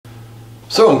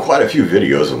So in quite a few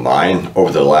videos of mine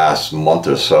over the last month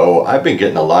or so, I've been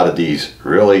getting a lot of these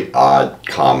really odd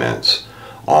comments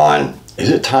on, is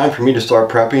it time for me to start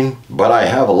prepping? But I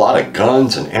have a lot of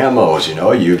guns and ammos, you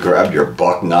know, you grabbed your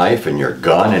buck knife and your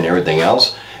gun and everything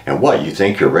else, and what, you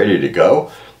think you're ready to go?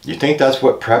 You think that's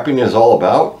what prepping is all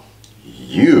about?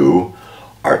 You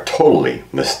are totally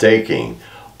mistaking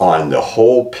on the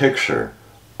whole picture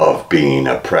of being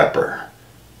a prepper.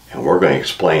 And we're going to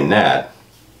explain that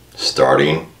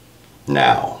starting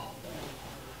now.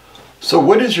 So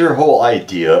what is your whole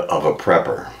idea of a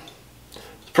prepper?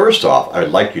 First off, I'd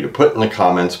like you to put in the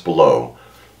comments below,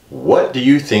 what do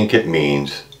you think it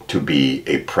means to be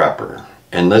a prepper?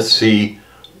 And let's see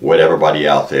what everybody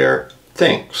out there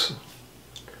thinks.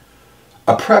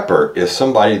 A prepper is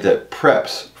somebody that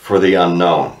preps for the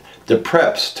unknown, that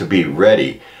preps to be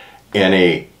ready in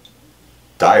a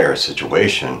dire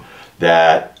situation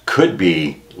that could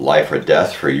be life or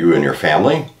death for you and your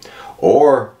family,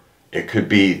 or it could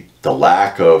be the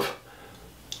lack of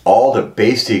all the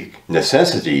basic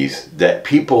necessities that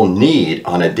people need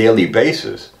on a daily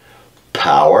basis.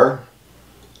 Power,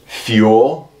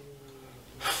 fuel,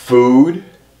 food,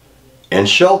 and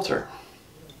shelter.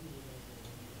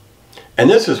 And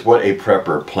this is what a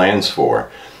prepper plans for.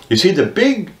 You see, the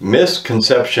big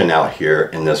misconception out here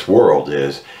in this world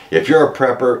is, if you're a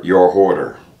prepper, you're a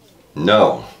hoarder.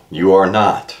 No, you are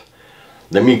not.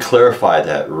 Let me clarify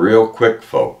that real quick,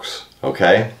 folks,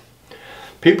 okay?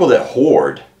 People that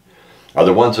hoard are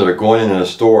the ones that are going into the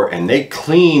store and they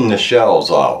clean the shelves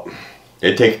out.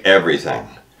 They take everything.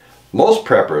 Most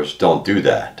preppers don't do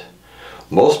that.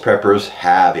 Most preppers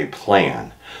have a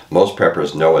plan. Most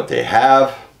preppers know what they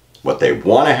have, what they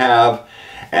want to have,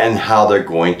 and how they're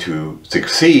going to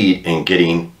succeed in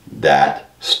getting that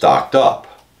stocked up.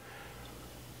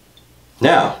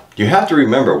 Now, you have to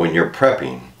remember when you're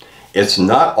prepping, it's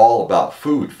not all about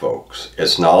food, folks.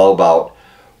 It's not all about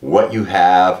what you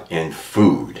have in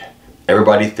food.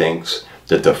 Everybody thinks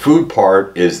that the food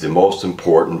part is the most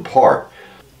important part,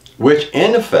 which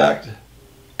in effect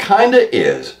kind of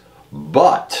is,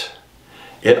 but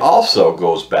it also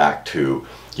goes back to,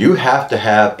 you have to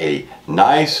have a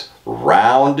nice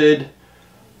rounded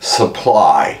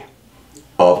supply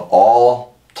of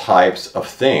all types of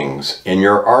things in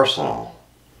your arsenal.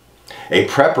 A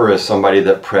prepper is somebody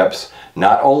that preps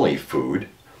not only food.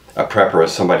 A prepper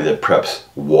is somebody that preps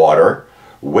water,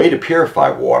 way to purify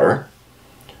water,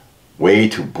 way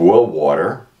to boil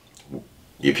water.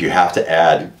 If you have to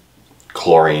add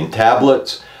chlorine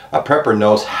tablets, a prepper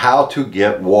knows how to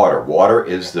get water. Water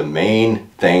is the main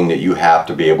thing that you have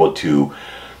to be able to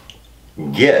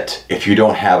get if you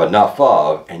don't have enough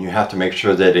of, and you have to make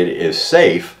sure that it is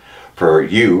safe for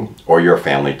you or your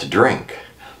family to drink.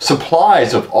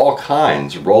 Supplies of all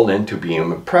kinds roll into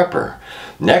being a prepper.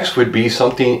 Next would be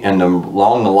something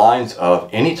along the lines of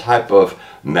any type of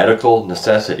medical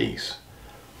necessities.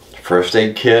 First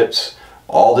aid kits,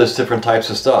 all this different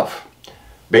types of stuff.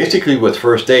 Basically with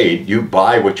first aid, you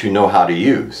buy what you know how to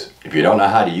use. If you don't know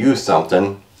how to use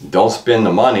something, don't spend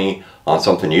the money on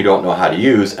something you don't know how to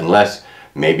use, unless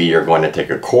maybe you're going to take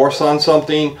a course on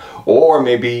something, or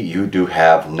maybe you do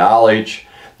have knowledge.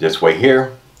 This way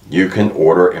here, you can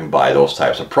order and buy those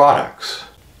types of products.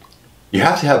 You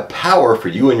have to have power for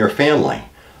you and your family,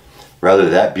 whether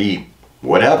that be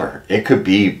whatever. It could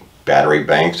be battery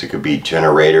banks, it could be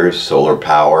generators, solar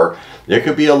power, there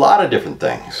could be a lot of different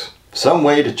things. Some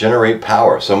way to generate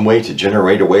power, some way to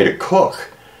generate a way to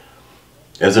cook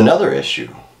is another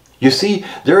issue. You see,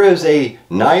 there is a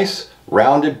nice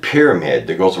rounded pyramid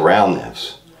that goes around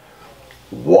this.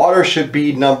 Water should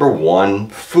be number one,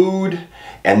 food,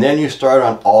 and then you start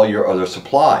on all your other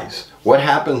supplies. What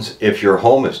happens if your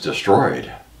home is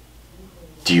destroyed?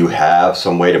 Do you have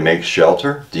some way to make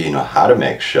shelter? Do you know how to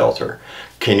make shelter?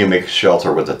 Can you make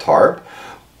shelter with a tarp?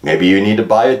 Maybe you need to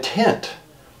buy a tent.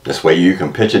 This way you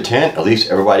can pitch a tent, at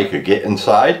least everybody could get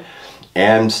inside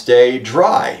and stay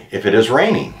dry if it is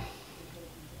raining.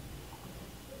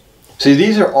 See,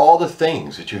 these are all the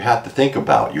things that you have to think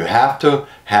about. You have to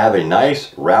have a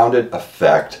nice rounded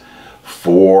effect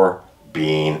for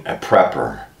being a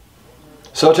prepper.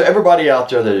 So to everybody out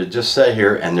there that just sat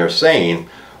here and they're saying,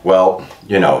 well,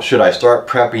 you know, should I start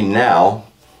prepping now?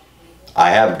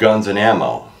 I have guns and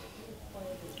ammo.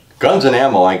 Guns and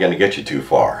ammo ain't going to get you too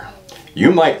far.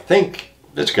 You might think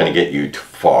it's going to get you too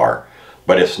far,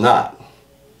 but it's not.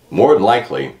 More than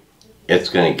likely, it's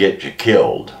going to get you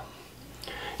killed.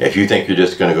 If you think you're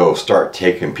just going to go start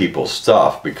taking people's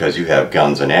stuff because you have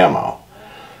guns and ammo.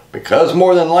 Because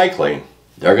more than likely,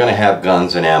 they're going to have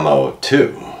guns and ammo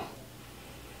too.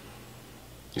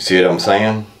 You see what I'm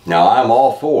saying? Now, I'm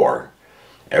all for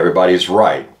everybody's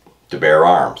right to bear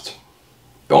arms.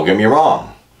 Don't get me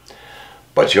wrong.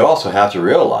 But you also have to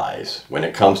realize when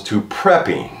it comes to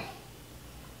prepping,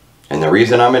 and the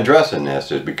reason I'm addressing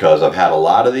this is because I've had a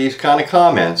lot of these kind of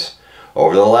comments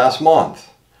over the last month.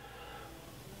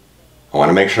 I want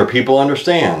to make sure people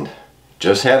understand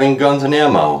just having guns and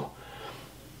ammo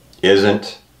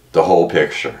isn't the whole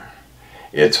picture.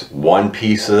 It's one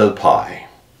piece of the pie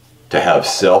to have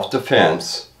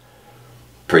self-defense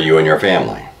for you and your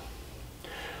family.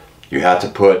 You have to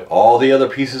put all the other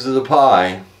pieces of the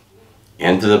pie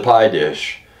into the pie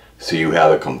dish so you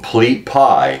have a complete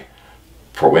pie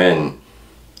for when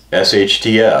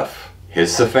SHTF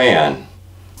hits the fan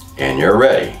and you're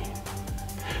ready.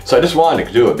 So I just wanted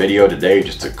to do a video today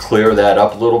just to clear that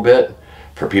up a little bit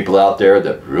for people out there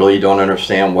that really don't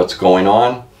understand what's going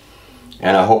on.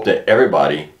 And I hope that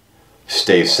everybody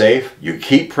stays safe. You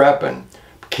keep prepping,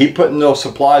 keep putting those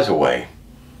supplies away.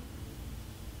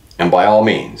 And by all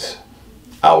means,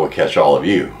 I will catch all of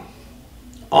you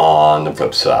on the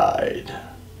flip side.